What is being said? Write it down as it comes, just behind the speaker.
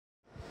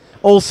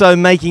Also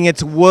making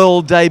its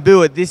world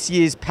debut at this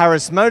year's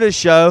Paris Motor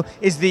Show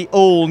is the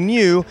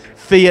all-new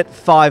Fiat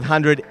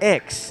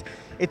 500X.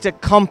 It's a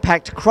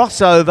compact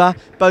crossover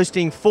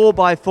boasting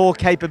 4x4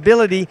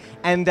 capability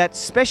and that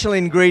special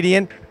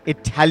ingredient,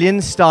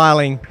 Italian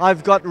styling.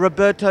 I've got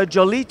Roberto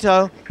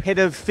Giolito, head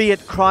of Fiat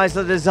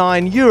Chrysler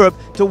Design Europe,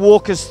 to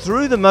walk us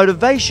through the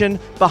motivation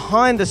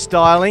behind the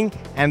styling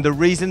and the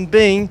reason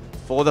being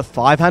for the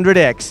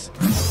 500X.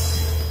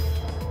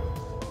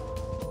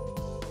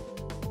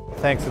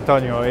 Thanks,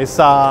 Antonio. It's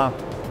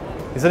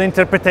an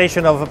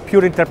interpretation of a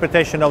pure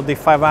interpretation of the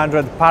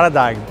 500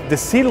 paradigm. The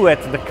silhouette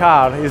of the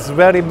car is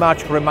very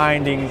much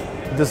reminding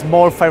the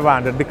small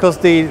 500 because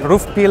the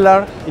roof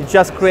pillar is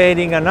just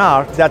creating an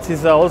arc that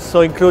is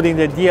also including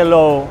the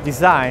DLO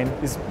design.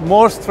 It's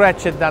more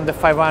stretched than the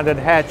 500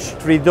 hatch,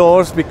 3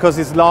 doors because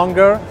it's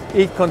longer.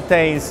 It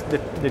contains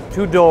the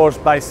 2 doors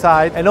by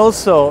side and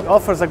also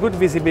offers a good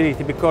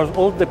visibility because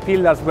all the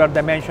pillars were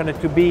dimensioned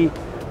to be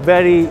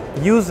very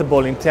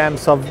usable in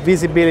terms of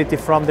visibility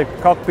from the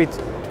cockpit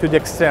to the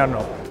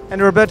external.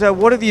 And Roberto,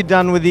 what have you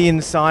done with the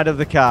inside of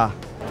the car?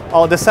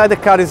 Oh, the side of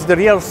the car is the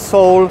real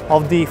soul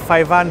of the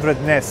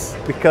 500ness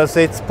because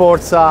it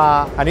sports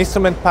an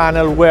instrument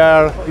panel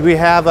where we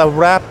have a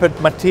wrapped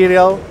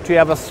material to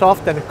have a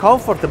soft and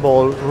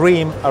comfortable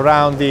rim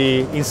around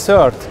the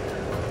insert.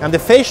 And the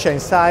fascia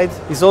inside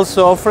is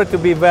also offered to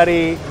be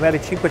very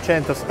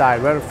 500 style,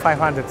 very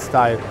 500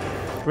 style.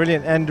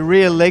 Brilliant. And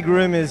rear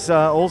legroom is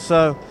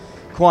also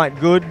quite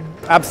good.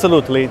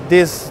 Absolutely.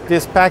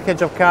 This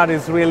package of car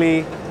is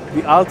really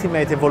the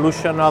ultimate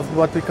evolution of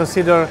what we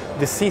consider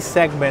the C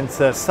segment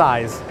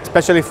size,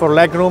 especially for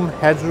legroom,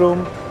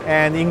 headroom,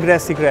 and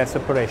ingress-egress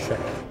operation.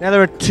 Now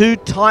there are 2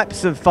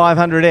 types of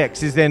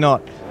 500X, is there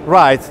not?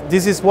 Right.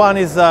 One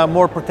is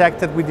more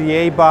protected with the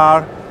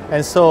A-bar,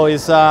 and so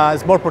is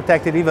more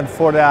protected even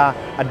for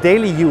a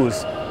daily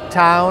use,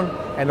 town,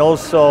 and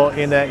also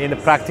in a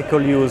practical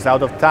use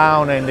out of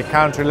town and the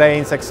country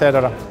lanes,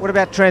 etc. What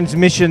about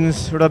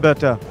transmissions,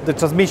 Roberto? The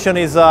transmission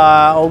is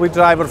all-wheel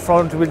drive or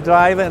front-wheel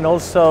drive and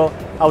also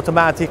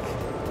automatic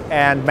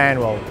and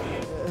manual.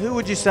 Who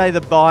would you say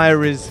the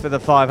buyer is for the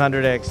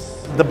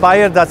 500X? The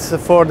buyer that's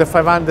for the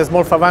 500, the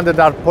small 500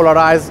 are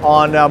polarized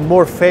on a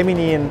more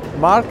feminine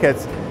market,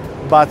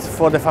 but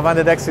for the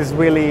 500X is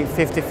really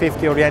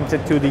 50-50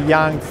 oriented to the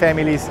young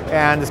families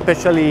and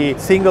especially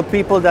single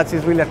people that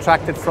is really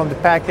attracted from the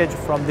package,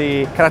 from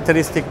the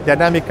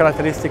dynamic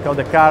characteristic of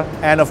the car,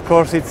 and of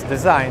course its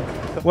design.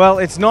 Well,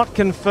 it's not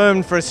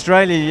confirmed for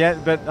Australia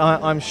yet, but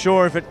I'm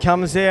sure if it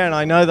comes there, and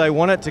I know they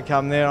want it to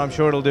come there, I'm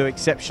sure it'll do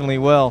exceptionally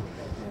well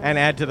and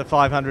add to the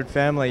 500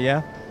 family,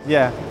 yeah?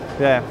 Yeah.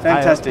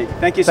 Fantastic.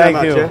 Thank you so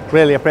much. Thank you.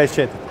 Really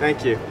appreciate it.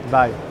 Thank you.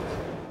 Bye.